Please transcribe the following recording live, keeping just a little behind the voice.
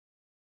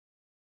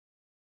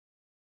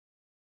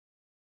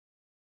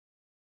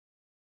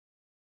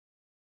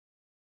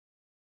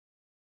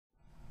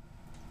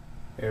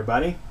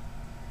Everybody,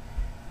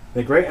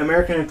 the Great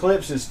American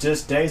Eclipse is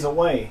just days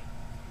away.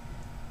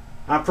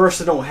 I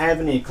personally don't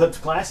have any eclipse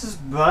classes,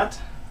 but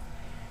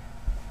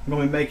I'm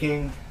going to be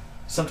making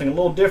something a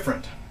little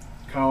different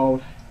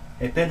called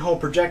a pinhole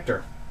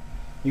projector.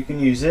 You can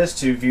use this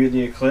to view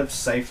the eclipse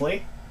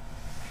safely,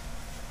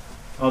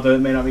 although it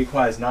may not be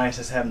quite as nice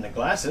as having the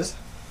glasses.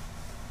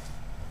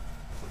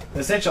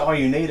 Essentially all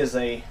you need is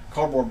a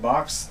cardboard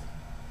box.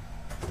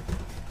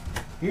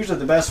 Usually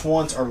the best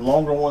ones are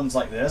longer ones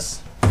like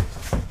this.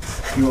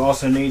 You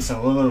also need some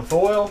aluminum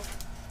foil.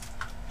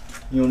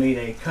 You'll need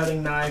a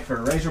cutting knife or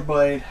a razor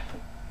blade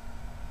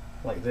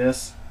like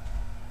this,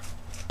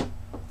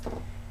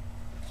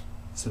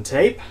 some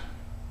tape,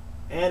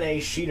 and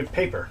a sheet of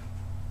paper.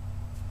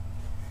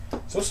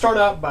 So let's start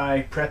out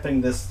by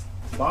prepping this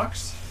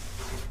box.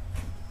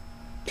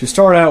 To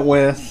start out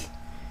with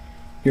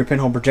your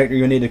pinhole projector,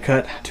 you'll need to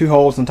cut 2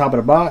 holes on top of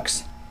the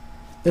box.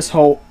 This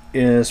hole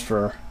is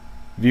for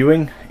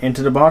viewing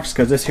into the box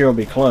because this here will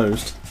be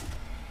closed.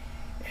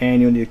 And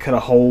you'll need to cut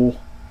a hole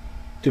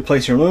to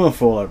place your aluminum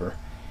foil over.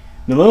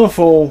 The aluminum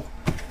foil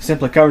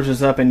simply covers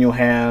this up and you'll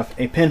have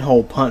a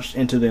pinhole punched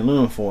into the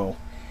aluminum foil.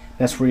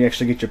 That's where you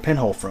actually get your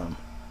pinhole from.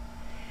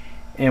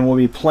 And we'll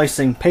be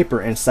placing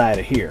paper inside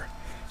of here.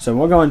 So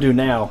what we're going to do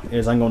now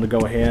is I'm going to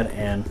go ahead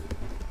and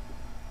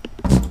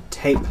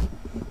tape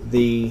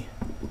the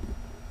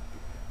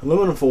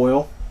aluminum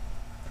foil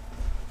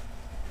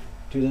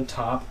to the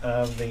top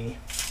of the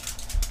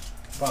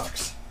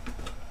box.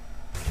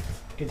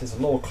 Get this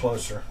a little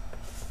closer.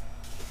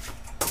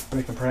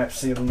 We can perhaps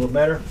see it a little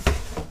better.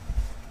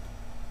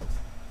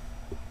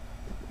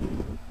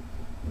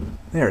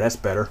 There, that's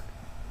better.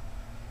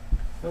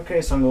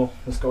 Okay, so I'm going to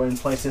just go ahead and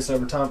place this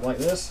over top like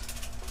this.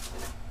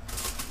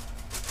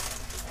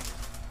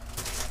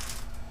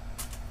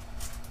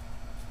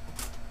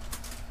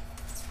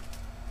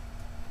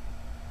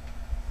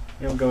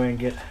 And we'll go ahead and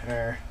get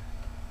our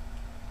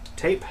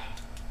tape.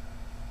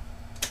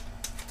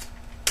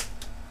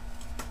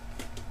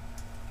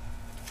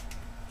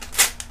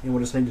 And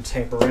we'll just need to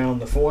tape around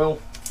the foil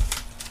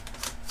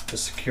to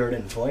secure it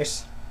in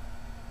place.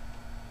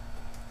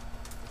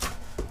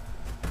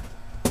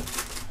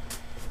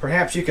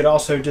 Perhaps you could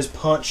also just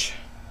punch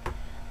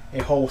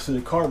a hole through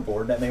the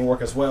cardboard. That may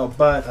work as well,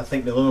 but I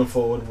think the aluminum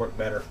foil would work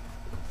better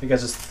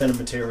because it's thinner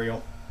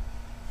material.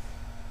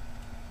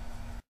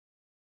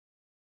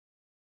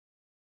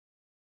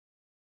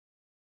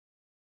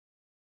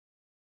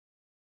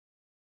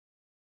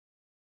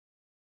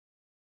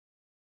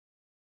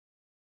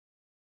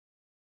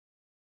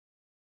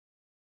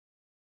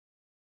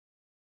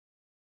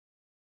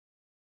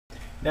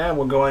 Now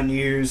we'll go and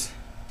use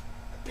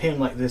a pin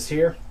like this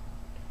here,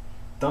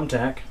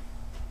 thumbtack,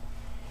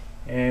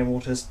 and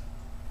we'll just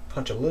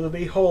punch a little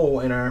bitty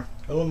hole in our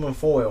aluminum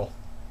foil,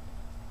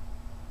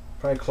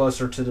 probably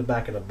closer to the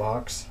back of the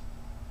box.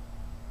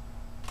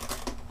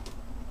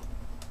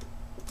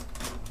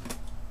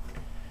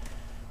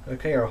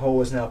 Okay, our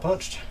hole is now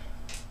punched.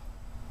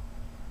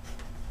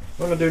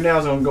 What I'm going to do now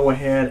is I'm going to go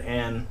ahead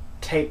and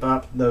tape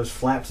up those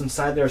flaps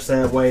inside there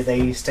so that way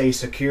they stay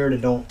secured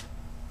and don't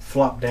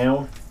flop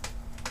down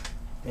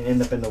and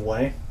end up in the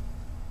way.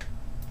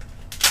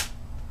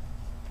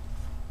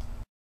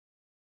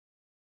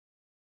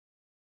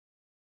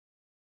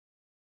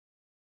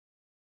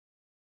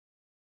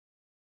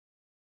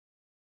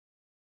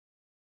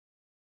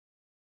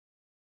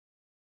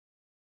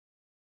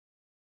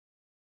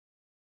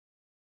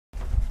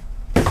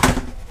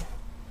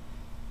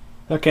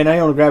 Okay, now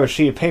you want to grab a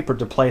sheet of paper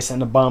to place in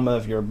the bottom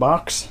of your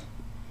box.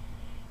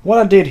 What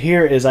I did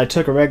here is I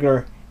took a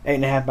regular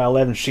 8.5 by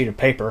 11 sheet of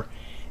paper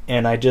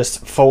and I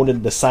just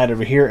folded the side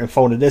over here and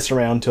folded this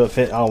around until it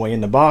fit all the way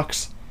in the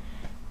box.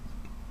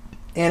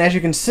 And as you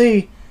can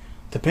see,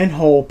 the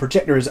pinhole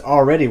projector is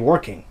already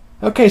working.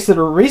 Okay, so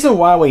the reason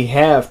why we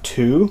have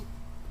 2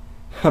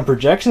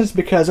 projections is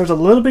because there's a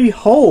little bitty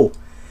hole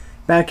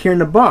back here in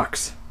the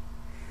box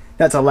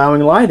that's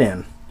allowing light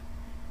in.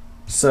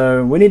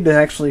 So we need to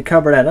actually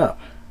cover that up.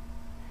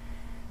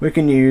 We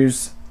can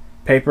use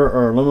paper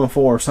or aluminum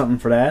foil or something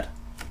for that,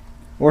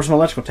 or some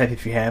electrical tape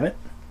if you have it.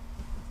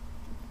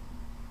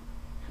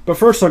 But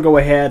first I'll go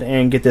ahead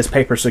and get this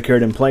paper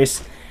secured in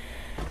place.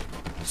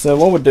 So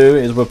what we'll do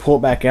is we'll pull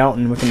it back out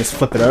and we can just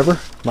flip it over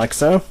like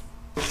so.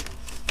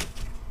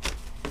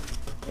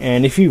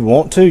 And if you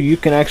want to, you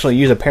can actually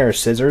use a pair of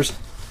scissors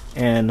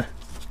and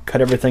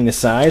cut everything to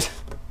size.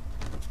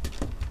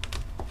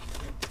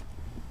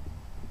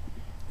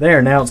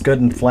 There, now it's good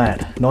and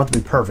flat. Don't have to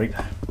be perfect.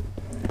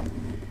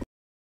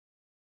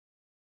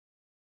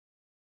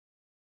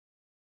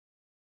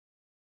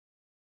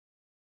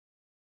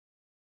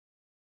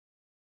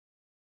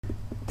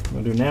 What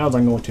I'm going to do now is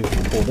I'm going to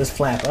pull this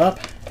flap up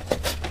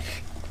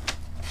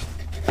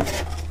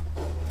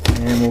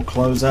and we'll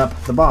close up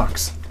the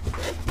box.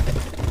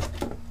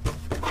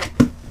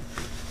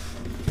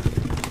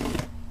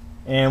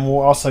 And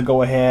we'll also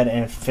go ahead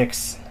and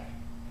fix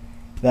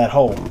that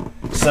hole.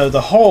 So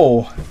the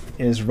hole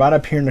is right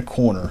up here in the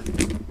corner.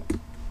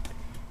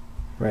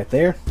 Right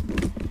there.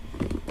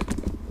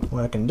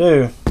 What I can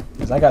do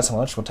Because I got some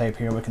electrical tape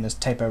here, we can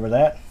just tape over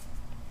that.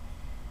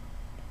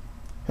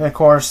 And of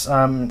course,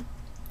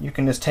 you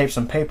can just tape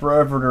some paper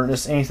over it or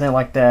just anything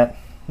like that.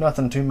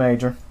 Nothing too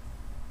major.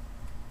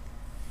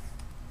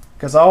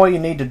 Because all you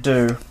need to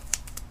do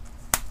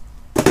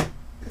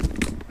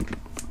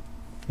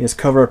is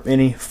cover up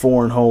any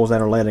foreign holes that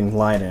are letting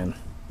light in.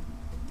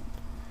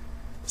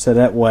 So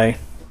that way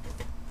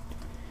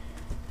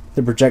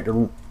the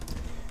projector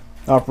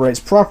operates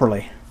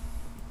properly.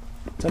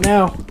 So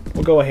now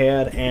we'll go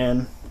ahead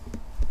and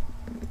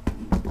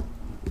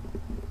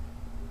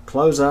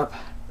close up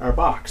our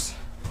box.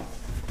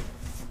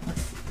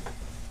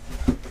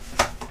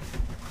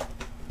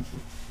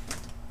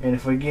 And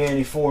if we get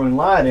any foreign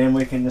light in,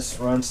 we can just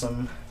run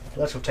some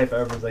electrical tape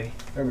over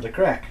the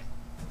crack.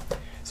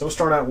 So we'll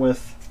start out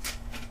with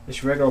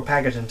this regular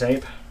packaging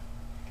tape.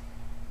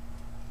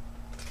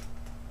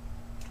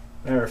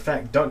 Matter of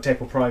fact, duct tape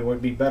will probably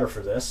be better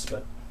for this,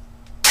 but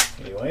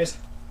anyways.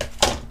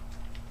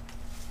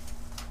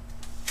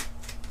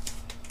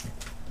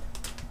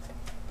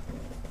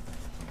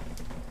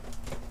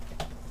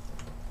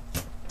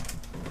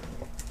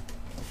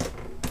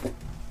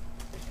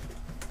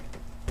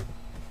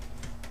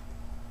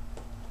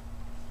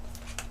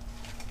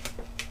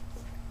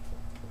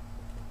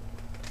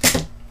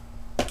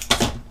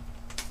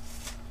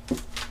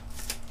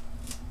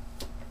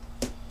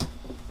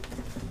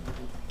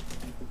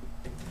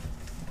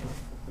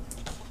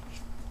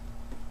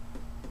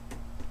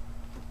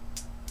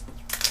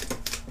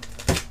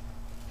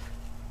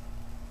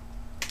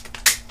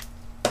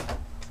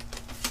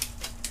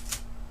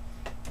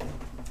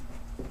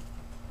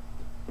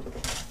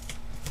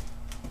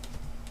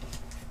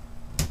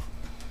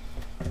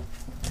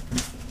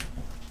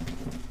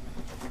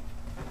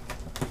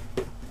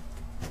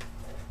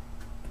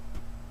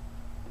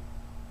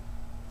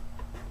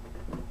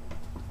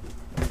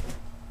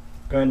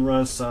 Go ahead and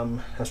run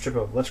a strip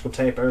of electrical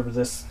tape over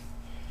this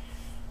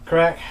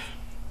crack.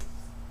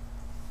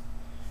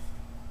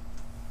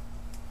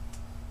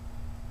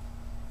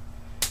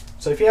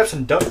 So if you have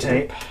some duct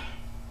tape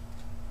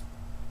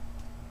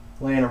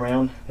laying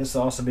around, this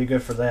will also be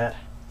good for that.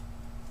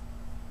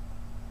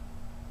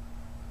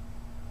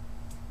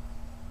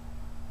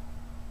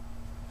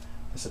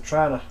 So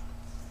try to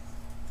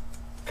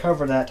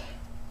cover that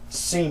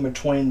seam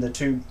between the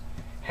two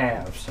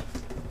halves.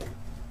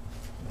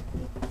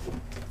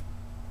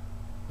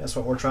 That's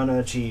what we're trying to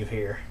achieve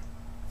here.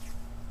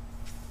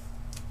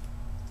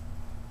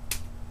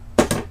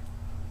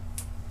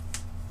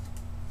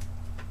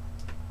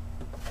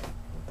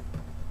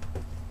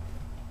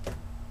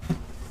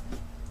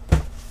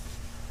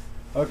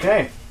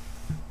 Okay.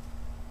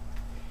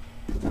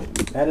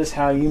 That is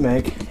how you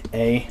make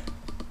a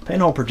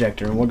pinhole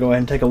projector. And we'll go ahead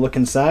and take a look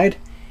inside.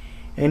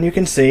 And you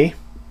can see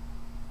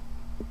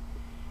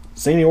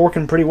it's seeming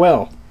working pretty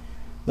well.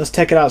 Let's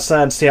take it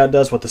outside and see how it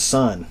does with the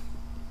sun.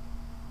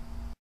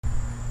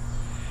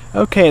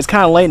 Okay, it's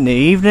kind of late in the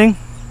evening,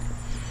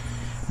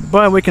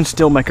 but we can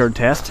still make our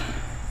test.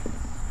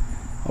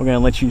 I'm going to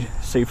let you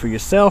see for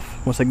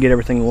yourself once I get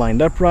everything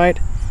lined up right.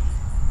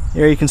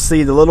 Here you can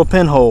see the little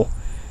pinhole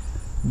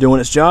doing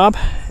its job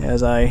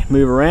as I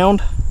move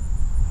around.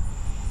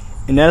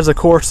 And that is, of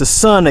course, the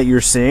sun that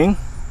you're seeing.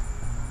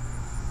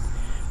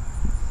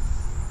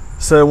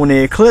 So when the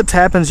eclipse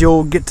happens,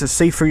 you'll get to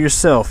see for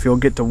yourself. You'll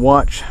get to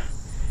watch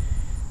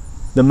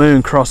the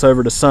moon cross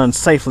over the sun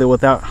safely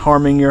without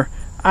harming your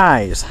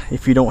eyes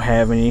if you don't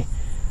have any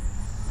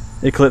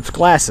eclipse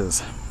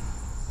glasses.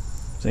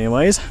 So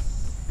anyways,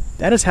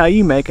 that is how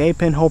you make a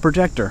pinhole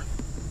projector.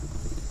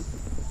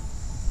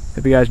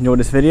 Hope you guys enjoyed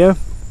this video,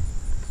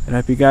 and I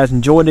hope you guys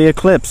enjoyed the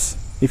eclipse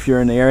if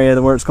you're in the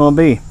area where it's going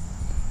to be.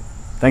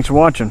 Thanks for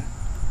watching.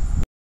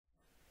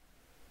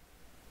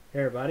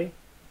 Hey everybody,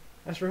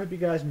 I sure hope you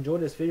guys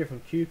enjoyed this video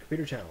from Q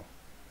Computer Channel.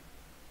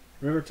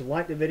 Remember to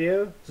like the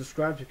video,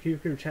 subscribe to Q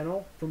Computer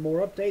Channel for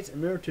more updates,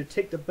 and remember to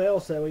tick the bell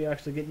so that we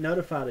actually get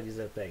notified of these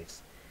updates.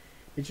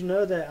 Did you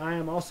know that I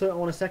am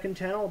also on a second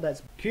channel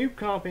that's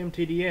CubeComp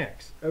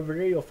MTDX? Over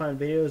there you'll find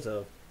videos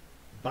of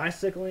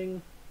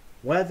bicycling,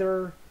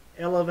 weather,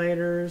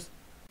 elevators,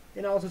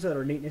 and all sorts of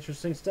other neat and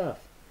interesting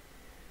stuff.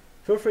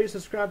 Feel free to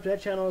subscribe to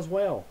that channel as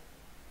well.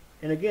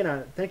 And again,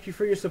 I thank you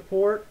for your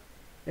support,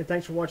 and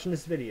thanks for watching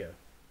this video.